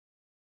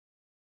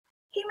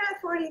Hey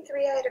Math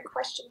 43, I had a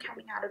question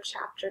coming out of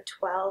chapter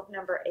 12,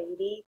 number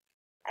 80.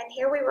 And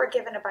here we were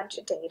given a bunch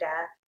of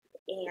data.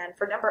 And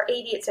for number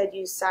 80, it said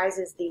use size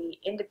as the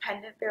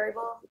independent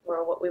variable,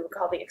 or what we would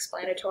call the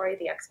explanatory,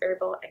 the x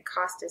variable, and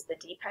cost as the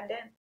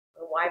dependent,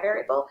 the y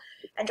variable,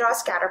 and draw a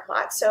scatter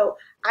plot. So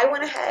I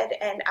went ahead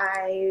and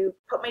I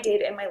put my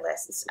data in my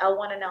lists,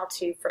 L1 and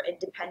L2 for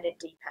independent,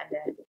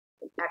 dependent,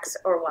 x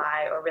or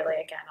y, or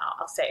really again,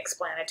 I'll say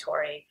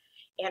explanatory,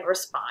 and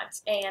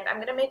response. And I'm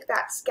going to make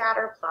that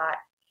scatter plot.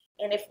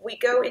 And if we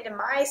go into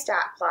my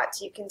stat plots,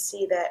 you can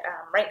see that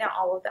right now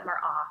all of them are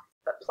off.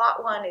 But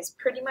plot 1 is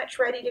pretty much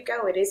ready to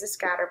go. It is a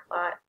scatter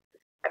plot.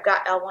 I've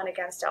got L1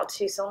 against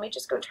L2, so let me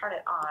just go turn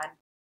it on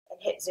and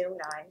hit zoom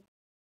 9.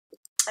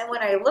 And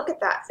when I look at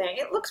that thing,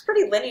 it looks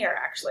pretty linear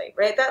actually,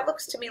 right? That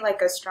looks to me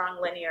like a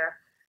strong linear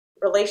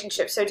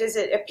relationship. So does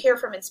it appear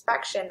from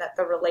inspection that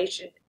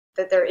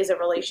there is a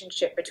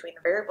relationship between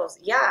the variables?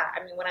 Yeah,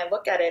 I mean, when I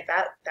look at it,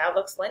 that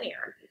looks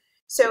linear.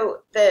 So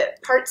the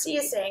part C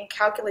is saying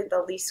calculate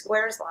the least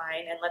squares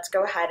line, and let's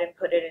go ahead and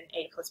put it in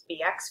a plus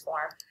bx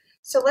form.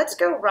 So let's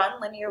go run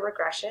linear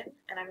regression,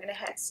 and I'm going to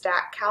hit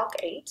stat calc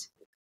 8.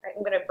 Right,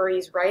 I'm going to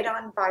breeze right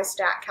on by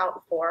stat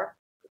calc 4.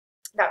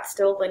 That's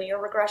still linear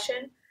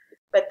regression,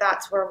 but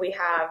that's where we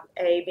have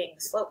A being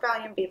the slope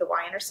value and B the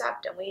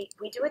y-intercept, and we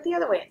do it the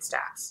other way in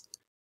stats.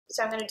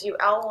 So I'm going to do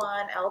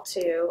L1,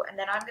 L2, and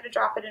then I'm going to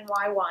drop it in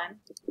y1.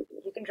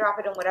 You can drop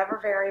it in whatever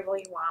variable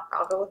you want.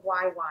 I'll go with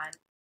y1.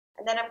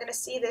 And then I'm going to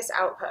see this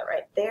output,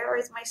 right? There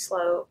is my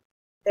slope.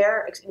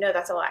 There, no,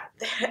 that's a lie.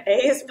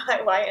 A is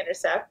my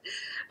y-intercept.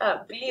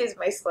 B is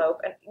my slope.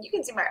 And you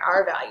can see my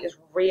R value is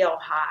real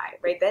high,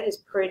 right? That is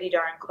pretty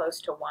darn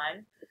close to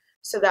 1.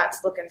 So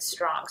that's looking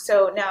strong.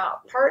 So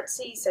now part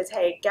C says,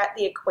 hey, get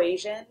the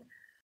equation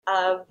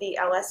of the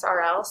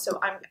LSRL.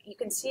 So you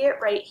can see it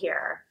right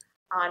here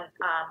on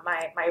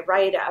my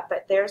write-up,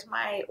 but there's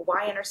my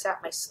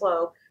y-intercept, my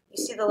slope.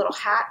 You see the little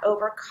hat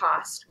over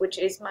cost, which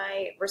is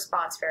my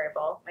response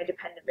variable, my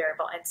dependent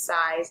variable, and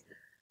size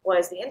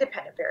was the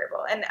independent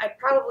variable. And I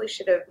probably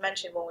should have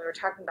mentioned when we were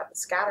talking about the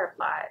scatter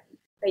plot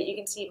that you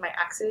can see my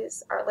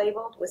x's are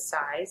labeled with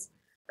size,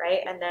 right?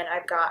 And then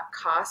I've got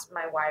cost,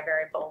 my y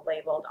variable,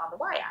 labeled on the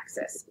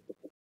y-axis.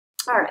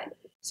 All right,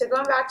 so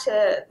going back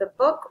to the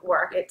book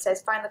work, it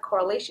says find the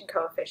correlation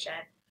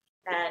coefficient,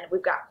 and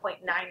we've got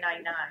 0.999,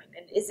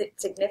 and is it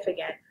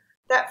significant?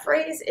 That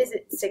phrase, is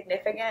it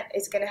significant,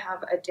 is going to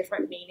have a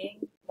different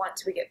meaning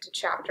once we get to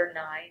chapter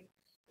 9.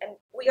 And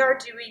we are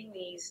doing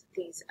these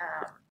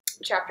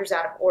chapters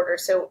out of order,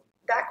 so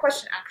that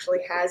question actually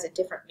has a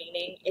different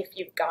meaning if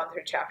you've gone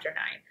through chapter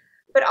 9.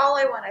 But all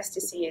I want us to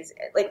see is,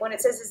 like when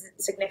it says is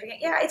it significant,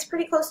 yeah, it's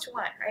pretty close to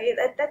 1, right?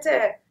 That's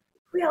a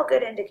real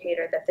good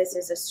indicator that this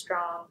is a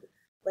strong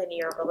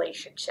linear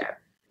relationship.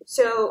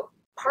 So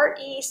part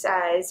E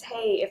says,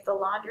 hey, if the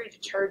laundry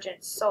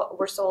detergent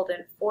were sold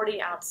in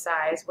 40-ounce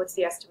size, what's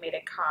the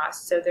estimated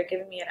cost? So they're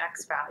giving me an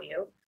X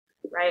value,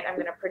 right? I'm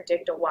going to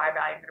predict a Y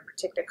value. I'm going to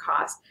predict a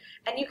cost.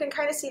 And you can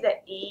kind of see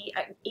that E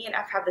and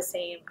F have the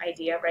same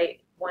idea, right?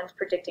 One's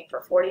predicting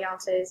for 40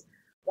 ounces.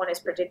 One is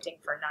predicting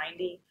for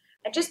 90.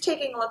 And just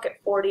taking a look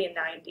at 40 and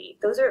 90,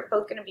 those are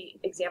both going to be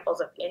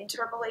examples of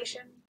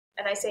interpolation.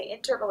 And I say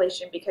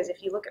interpolation because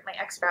if you look at my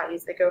X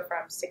values, they go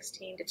from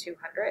 16 to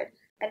 200.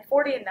 And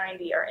 40 and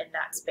 90 are in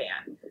that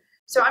span.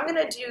 So I'm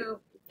going to do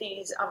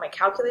these on my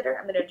calculator.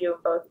 I'm going to do them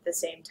both at the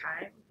same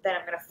time. Then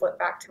I'm going to flip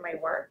back to my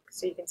work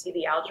so you can see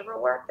the algebra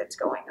work that's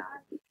going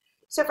on.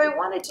 So if I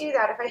want to do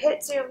that, if I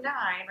hit zoom 9,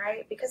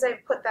 right, because I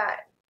put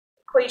that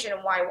equation in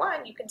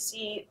y1, you can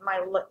see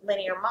my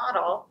linear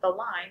model, the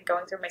line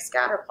going through my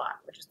scatter plot,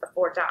 which is the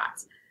 4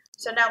 dots.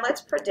 So now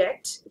let's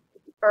predict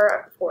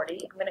for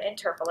 40. I'm going to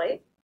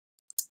interpolate.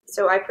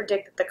 So I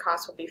predict that the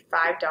cost will be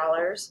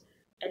 $5.08.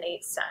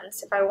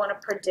 If I want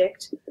to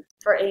predict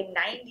for a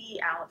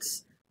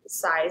 90-ounce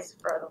size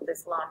for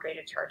this laundry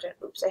detergent,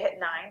 oops, I hit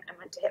 9. I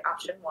meant to hit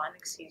option 1,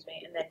 excuse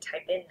me, and then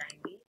type in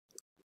 90.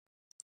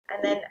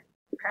 And then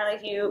apparently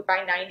if you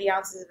buy 90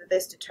 ounces of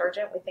this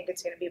detergent, we think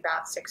it's going to be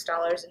about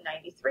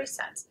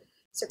 $6.93.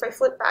 So if I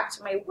flip back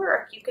to my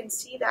work, you can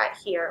see that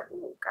here.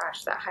 Oh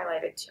gosh, that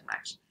highlighted too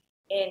much.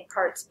 In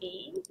parts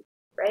E,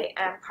 right,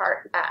 and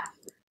part F.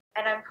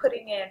 And I'm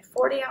putting in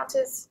 40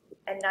 ounces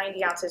and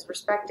 90 ounces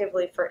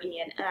respectively for E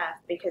and F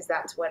because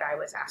that's what I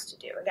was asked to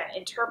do. Again,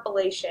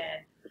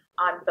 interpolation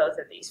on both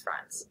of these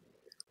fronts.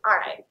 All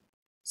right,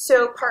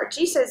 so part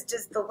G says,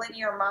 does the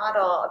linear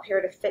model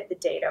appear to fit the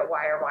data,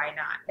 why or why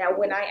not? Now,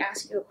 when I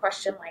ask you a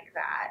question like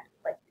that,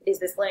 like, is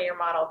this linear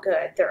model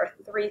good? There are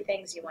 3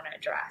 things you want to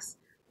address.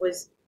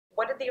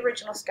 What did the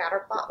original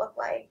scatter plot look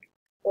like?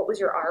 What was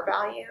your R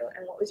value?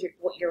 And what was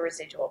your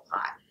residual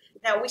plot?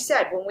 Now, we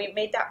said when we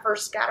made that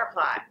first scatter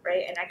plot,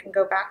 right, and I can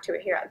go back to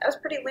it here, that was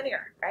pretty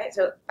linear, right?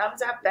 So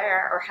thumbs up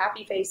there or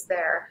happy face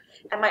there.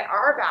 And my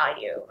R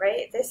value,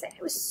 right,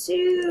 it was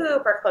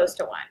super close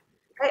to 1,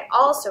 right?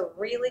 Also,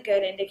 really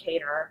good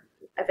indicator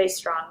of a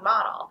strong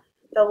model.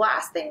 The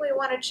last thing we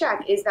want to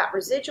check is that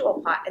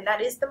residual plot, and that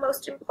is the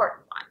most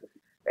important one,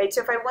 right?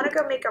 So if I want to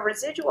go make a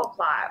residual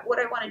plot, what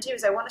I want to do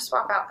is I want to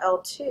swap out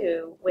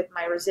L2 with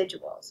my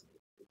residuals.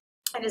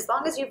 And as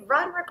long as you've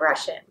run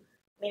regression,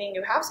 meaning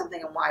you have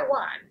something in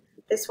Y1,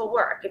 this will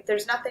work. If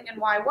there's nothing in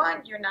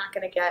Y1, you're not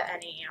going to get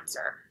any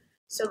answer.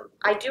 So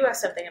I do have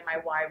something in my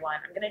Y1.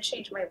 I'm going to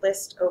change my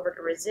list over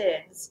to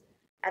resids,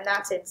 and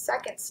that's in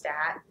second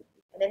stat.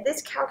 And in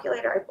this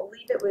calculator, I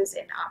believe it was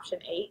in option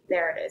 8.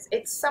 There it is.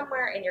 It's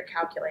somewhere in your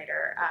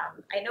calculator.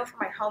 I know for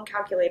my home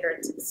calculator,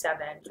 it's in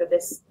 7. For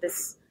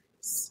this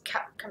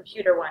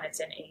computer one, it's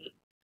in 8.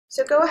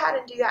 So go ahead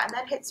and do that, and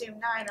then hit zoom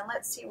 9, and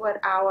let's see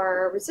what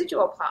our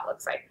residual plot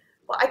looks like.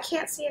 Well, I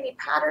can't see any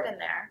pattern in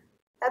there.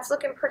 That's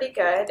looking pretty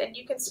good, and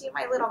you can see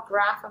my little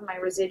graph of my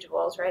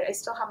residuals, right? I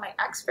still have my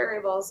x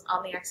variables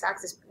on the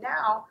x-axis, but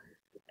now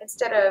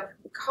instead of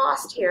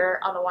cost here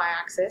on the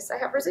y-axis, I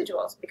have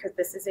residuals because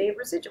this is a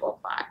residual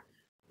plot.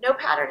 No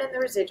pattern in the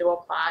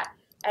residual plot,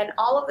 and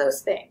all of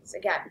those things,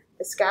 again,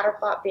 the scatter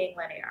plot being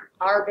linear,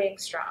 R being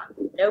strong,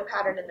 no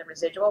pattern in the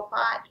residual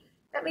plot,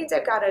 that means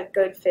I've got a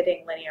good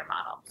fitting linear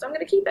model. So I'm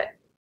going to keep it.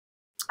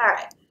 All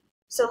right,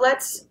 so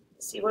let's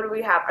see, what do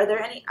we have? Are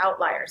there any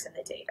outliers in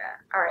the data?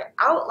 All right,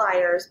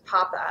 outliers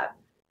pop up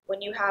when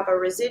you have a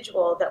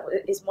residual that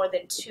is more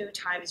than 2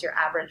 times your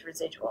average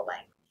residual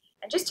length.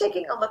 And just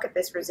taking a look at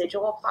this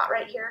residual plot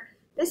right here,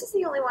 this is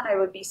the only one I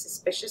would be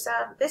suspicious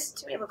of. This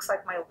to me looks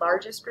like my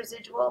largest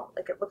residual.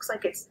 Like it looks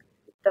like it's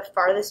the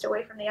farthest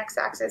away from the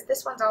x-axis.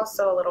 This one's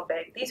also a little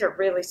big. These are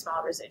really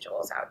small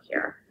residuals out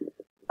here.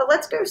 But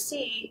let's go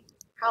see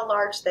how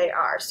large they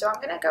are. So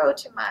I'm going to go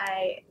to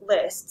my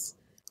lists,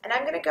 and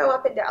I'm going to go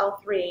up into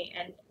L3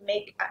 and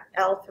make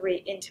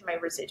L3 into my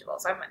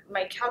residuals.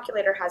 My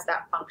calculator has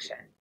that function.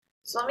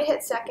 So let me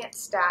hit second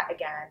stat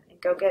again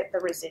and go get the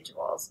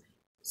residuals.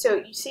 So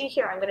you see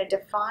here, I'm going to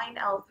define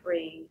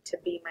L3 to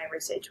be my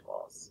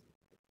residuals.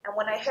 And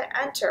when I hit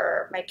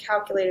enter, my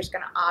calculator is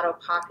going to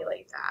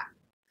auto-populate that.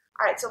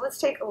 All right, so let's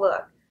take a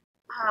look.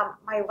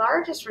 My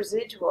largest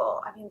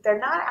residual, I mean, they're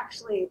not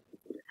actually,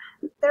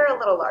 they're a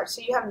little large. So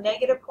you have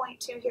negative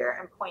 0.2 here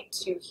and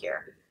 0.2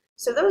 here.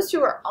 So those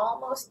two are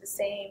almost the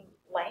same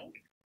length.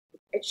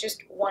 It's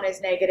just one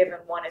is negative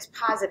and one is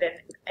positive.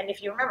 And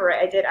if you remember,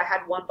 I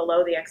had one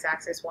below the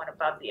x-axis, one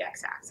above the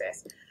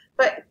x-axis.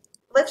 But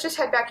let's just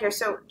head back here.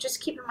 So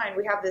just keep in mind,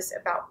 we have this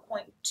about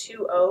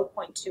 0.20,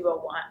 0.201,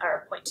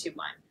 or 0.21.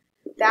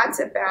 That's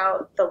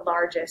about the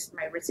largest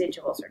my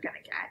residuals are going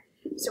to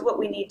get. So what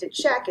we need to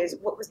check is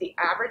what was the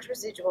average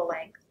residual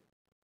length,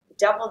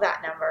 double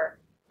that number,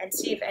 and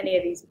see if any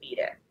of these beat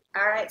it.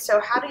 All right, so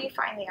how do you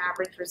find the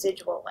average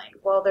residual length?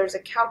 Well, there's a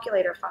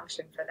calculator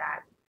function for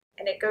that,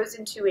 and it goes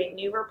into a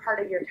newer part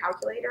of your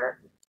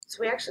calculator. So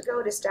we actually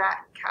go to stat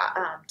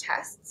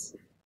tests,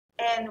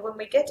 and when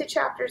we get to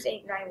chapters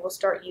 8 and 9, we'll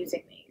start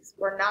using these.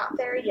 We're not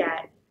there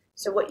yet,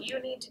 so what you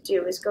need to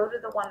do is go to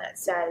the one that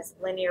says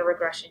linear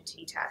regression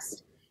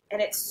t-test,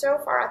 and it's so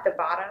far at the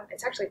bottom,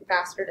 it's actually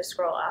faster to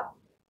scroll up,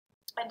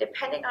 and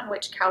depending on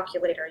which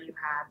calculator you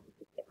have,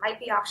 it might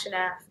be option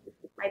F,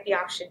 might be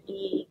option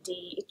E,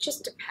 D, it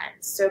just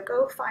depends. So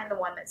go find the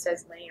one that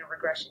says linear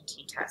regression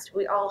t-test.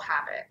 We all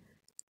have it.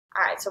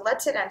 All right, so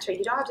let's hit enter.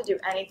 You don't have to do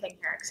anything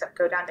here except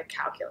go down to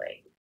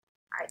calculate.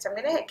 All right, so I'm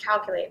going to hit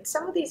calculate, and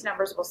some of these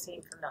numbers will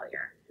seem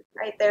familiar.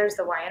 Right, there's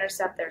the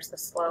y-intercept, there's the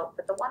slope,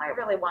 but the one I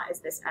really want is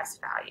this S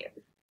value.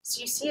 So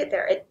you see it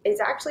there. It is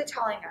actually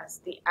telling us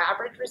the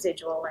average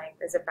residual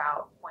length is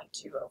about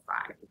 0.205.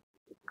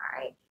 All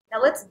right, now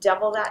let's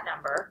double that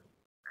number.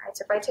 All right,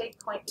 so if I take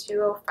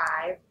 0.205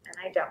 and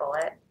I double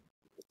it,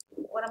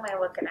 what am I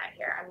looking at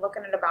here? I'm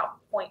looking at about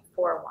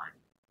 0.41.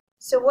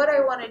 So what I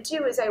want to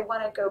do is I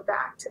want to go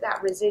back to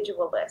that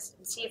residual list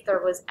and see if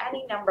there was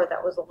any number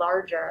that was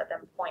larger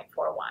than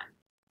 0.41.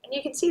 And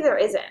you can see there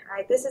isn't,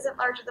 right? This isn't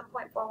larger than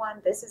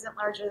 0.41, this isn't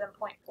larger than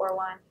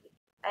 0.41.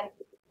 And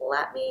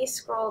let me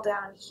scroll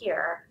down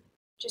here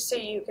just so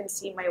you can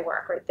see my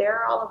work. Right there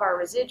are all of our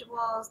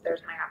residuals.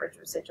 There's my average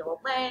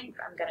residual length.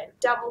 I'm going to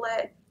double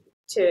it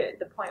to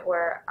the point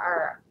where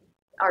our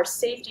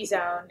safety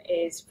zone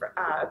is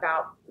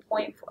about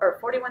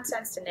 41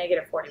 cents to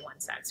negative 41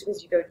 cents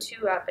because you go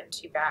 2 up and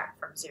 2 back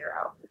from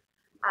 0.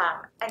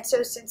 And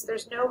so since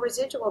there's no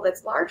residual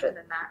that's larger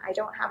than that, I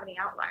don't have any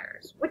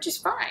outliers, which is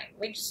fine.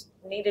 We just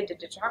needed to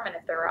determine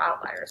if there are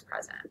outliers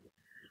present.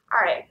 All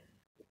right,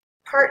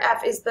 part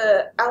F is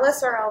the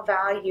LSRL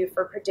value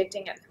for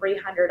predicting at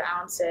 300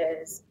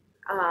 ounces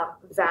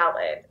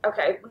valid.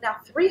 Okay, now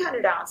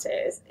 300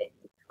 ounces,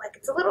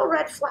 it's a little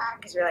red flag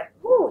because you're like,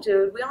 ooh,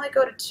 dude, we only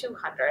go to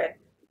 200.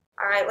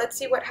 All right, let's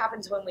see what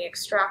happens when we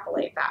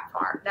extrapolate that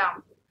far.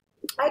 Now,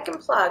 I can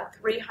plug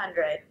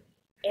 300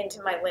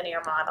 into my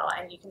linear model,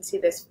 and you can see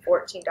this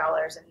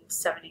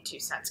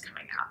 $14.72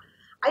 coming out.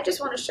 I just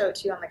want to show it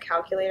to you on the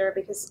calculator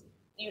because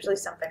usually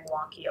something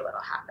wonky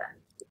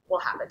will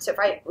happen. So if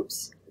I,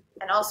 oops,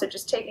 and also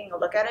just taking a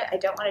look at it, I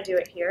don't want to do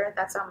it here.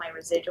 That's on my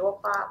residual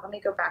plot. Let me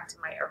go back to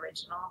my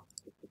original.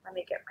 Let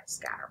me get my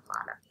scatter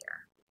plot up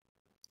here.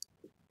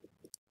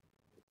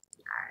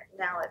 All right,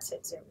 now let's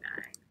hit zoom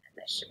 9, and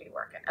this should be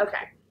working.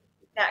 Okay,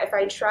 now if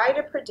I try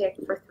to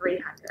predict for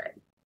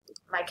 300,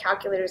 my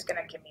calculator is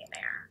going to give me an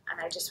error,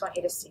 and I just want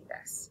you to see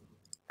this,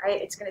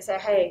 right? It's going to say,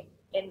 hey,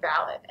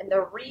 invalid. And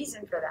the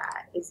reason for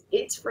that is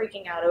it's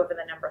freaking out over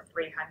the number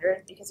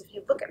 300, because if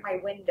you look at my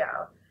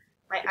window,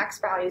 my X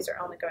values are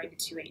only going to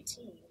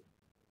 218.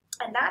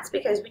 And that's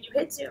because when you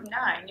hit Zoom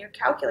 9, your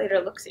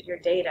calculator looks at your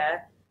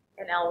data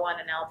in L1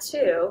 and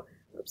L2.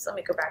 Oops, let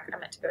me go back. I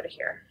meant to go to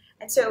here.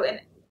 And so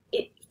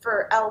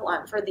for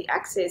L1, for the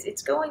X's,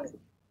 it's going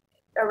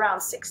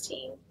around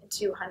 16 and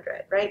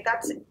 200, right?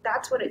 That's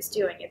what it's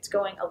doing. It's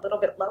going a little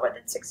bit lower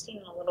than 16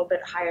 and a little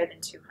bit higher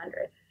than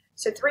 200.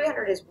 So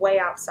 300 is way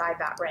outside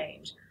that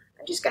range.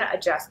 I'm just going to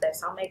adjust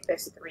this. I'll make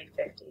this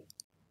 350.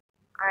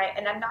 All right,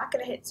 and I'm not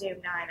going to hit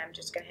Zoom 9. I'm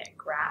just going to hit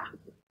Graph.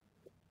 All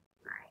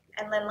right,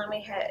 and then let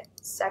me hit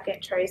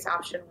Second Trace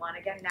Option 1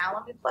 again. Now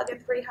let me plug in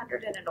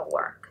 300 and it'll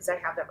work because I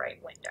have the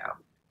right window.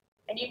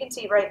 And you can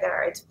see right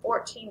there, it's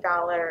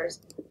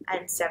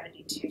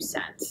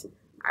 $14.72.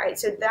 All right,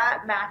 so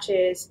that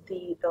matches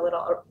the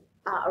little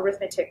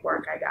arithmetic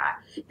work I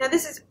got. Now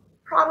this is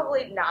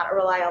probably not a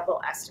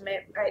reliable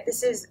estimate, right?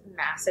 This is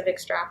massive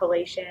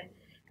extrapolation,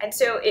 and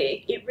so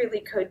it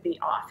really could be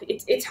off.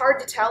 It's hard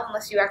to tell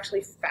unless you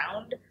actually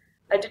found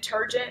a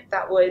detergent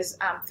that was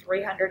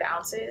 300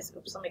 ounces.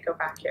 Oops, let me go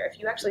back here. If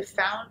you actually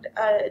found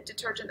a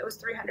detergent that was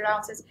 300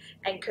 ounces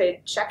and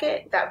could check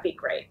it, that would be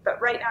great. But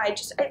right now,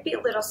 I'd be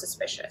a little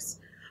suspicious.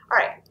 All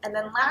right, and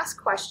then last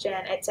question,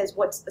 it says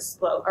what's the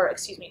slope, or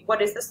excuse me,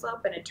 what is the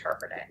slope, and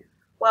interpret it.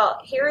 Well,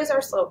 here is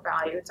our slope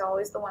value. It's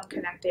always the one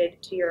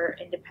connected to your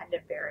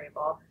independent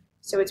variable.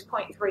 So it's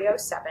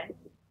 0.307,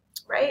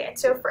 right? And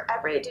so for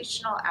every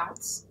additional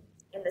ounce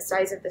in the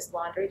size of this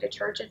laundry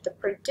detergent, the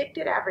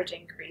predicted average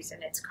increase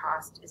in its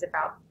cost is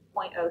about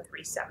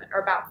 0.037,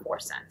 or about 4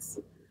 cents.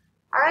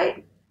 All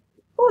right.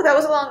 Oh, that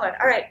was a long one.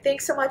 All right.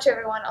 Thanks so much,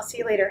 everyone. I'll see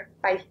you later.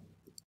 Bye.